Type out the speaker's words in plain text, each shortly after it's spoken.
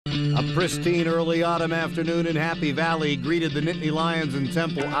A pristine early autumn afternoon in Happy Valley greeted the Nittany Lions and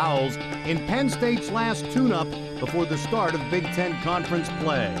Temple Owls in Penn State's last tune-up before the start of Big Ten Conference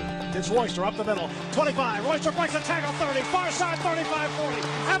play. It's Royster up the middle, 25. Royster breaks a tackle, 30. Far side, 35-40.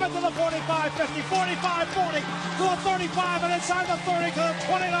 Abbott to the 45-50, 45-40 to the 35, and inside the 30 to the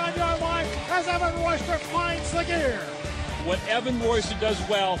 29-yard line as Evan Royster finds the gear. What Evan Royster does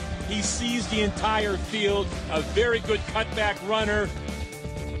well, he sees the entire field. A very good cutback runner.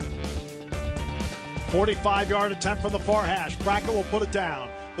 45-yard attempt from the far hash. Brackett will put it down.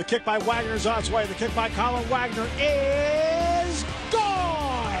 The kick by Wagner is on its way. The kick by Colin Wagner is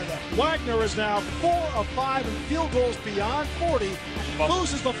gone! Wagner is now 4 of 5 in field goals beyond 40.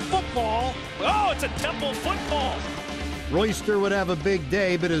 Loses the football. Oh, it's a Temple football. Royster would have a big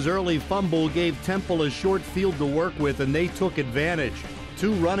day, but his early fumble gave Temple a short field to work with, and they took advantage.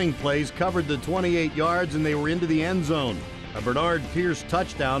 2 running plays covered the 28 yards, and they were into the end zone. A Bernard Pierce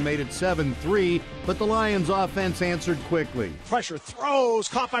touchdown made it 7-3, but the Lions' offense answered quickly. Pressure throws,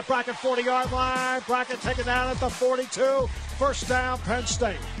 caught by Brackett, 40-yard line. Brackett taken down at the 42. First down, Penn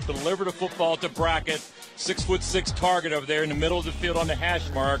State. Delivered a football to Brackett. 6'6" target over there in the middle of the field on the hash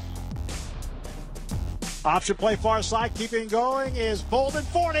mark. Option play far side, keeping going is Bolden,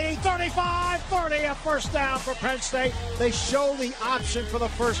 40, 35, 30. A first down for Penn State. They show the option for the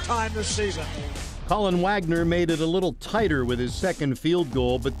first time this season. Colin Wagner made it a little tighter with his second field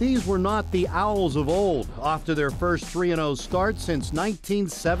goal, but these were not the Owls of old, off to their first 3-0 start since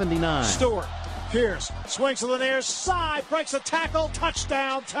 1979. Stewart, Pierce, swings to the near side, breaks a tackle,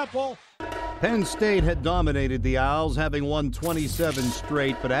 touchdown, Temple. Penn State had dominated the Owls, having won 27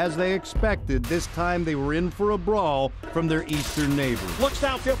 straight, but as they expected, this time they were in for a brawl from their eastern neighbors. Looks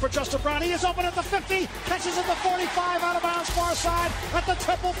downfield for Justin Brown. He is open at the 50, catches at the 45, out of bounds far side at the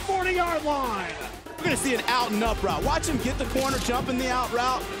Temple 40-yard line. We're going to see an out and up route. Watch him get the corner, jump in the out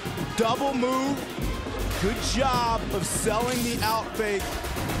route, double move. Good job of selling the out fake.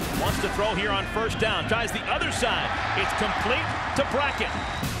 Wants to throw here on first down. Tries the other side. It's complete to Brackett.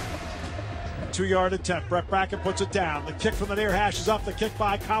 2-yard attempt. Brett Brackett puts it down. The kick from the near hash is up. The kick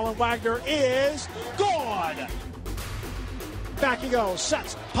by Colin Wagner is gone. Back he goes,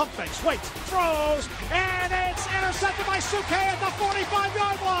 sets, pump fakes, waits, throws, and it's intercepted by Suke at the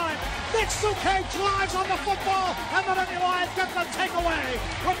 45-yard line. Nick Suke drives on the football, and the Nittany Lions get the takeaway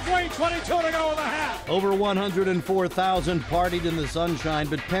with 3:22 to go in the half. Over 104,000 partied in the sunshine,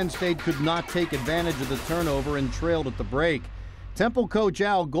 but Penn State could not take advantage of the turnover and trailed at the break. Temple coach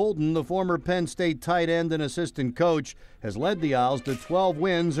Al Golden, the former Penn State tight end and assistant coach, has led the Owls to 12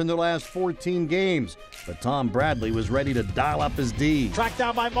 wins in their last 14 games. But Tom Bradley was ready to dial up his D. Tracked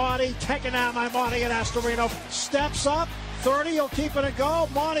down by Monty, taken down by Monty and Astorino. Steps up, 30, he'll keep it and go.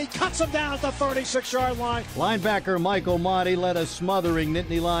 Monty cuts him down at the 36-yard line. Linebacker Michael Monty led a smothering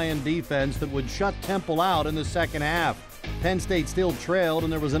Nittany Lion defense that would shut Temple out in the second half. Penn State still trailed,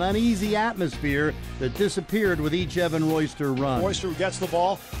 and there was an uneasy atmosphere that disappeared with each Evan Royster run. Royster gets the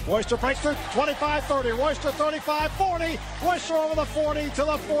ball. Royster breaks through 25-30. Royster 35-40. Royster over the 40 to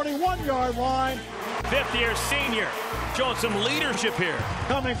the 41-yard line. Fifth-year senior showing some leadership here.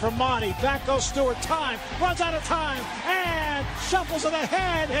 Coming from Monty. Back goes Stewart. Time. Runs out of time. And shuffles it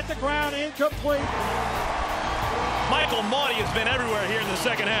ahead. Hit the ground. Incomplete. Michael Monty has been everywhere here in the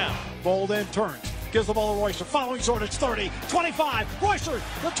second half. Bolden turns. Gives the ball to Royster. Following Zordich, 30, 25. Royster,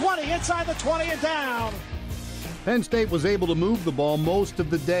 the 20, inside the 20 and down. Penn State was able to move the ball most of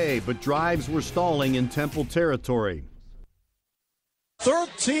the day, but drives were stalling in Temple territory.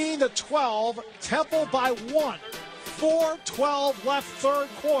 13-12, Temple by 1. 4:12 left third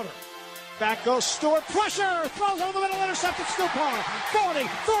quarter. Back goes Stewart, pressure, throws over the middle, intercepted Stupar, 40,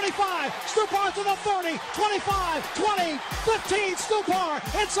 35, Stupar to the 30, 25, 20, 15, Stupar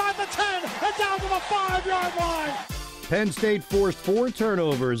inside the 10 and down to the 5-yard line. Penn State forced 4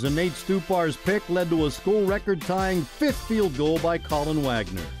 turnovers, and Nate Stupar's pick led to a school record-tying 5th field goal by Colin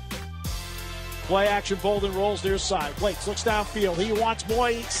Wagner. Play action, Bolden rolls near side, waits, looks downfield, he wants more,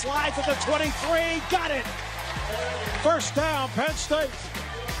 he slides at the 23, got it! First down, Penn State.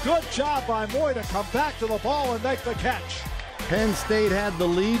 Good job by Moy to come back to the ball and make the catch. Penn State had the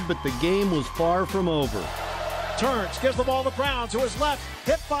lead, but the game was far from over. Turns, gives the ball to Brown to his left,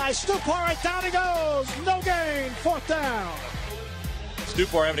 hit by Stupar, and down he goes. No gain, 4th down.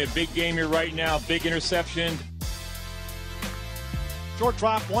 Stupar having a big game here right now, big interception. Short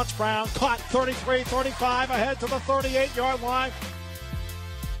drop, once Brown, caught 33-35, ahead to the 38-yard line.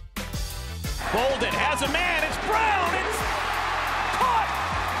 Bolden has a man, it's Brown, it's caught!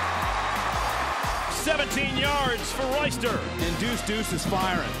 17 yards for Royster. And Deuce is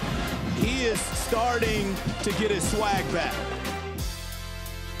firing. He is starting to get his swag back.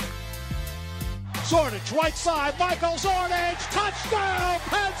 Zornich, right side, Michael Zornich, touchdown,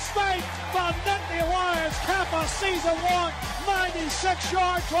 Penn State! The Nittany Lions cap a season long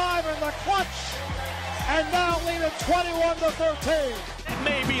 96-yard drive in the clutch, and now lead it 21-13. It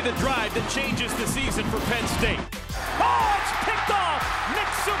may be the drive that changes the season for Penn State. Oh, it's picked off!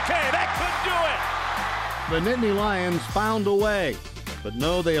 Mitsuke, that could do it! The Nittany Lions found a way, but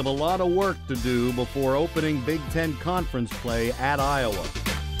know they have a lot of work to do before opening Big Ten Conference play at Iowa.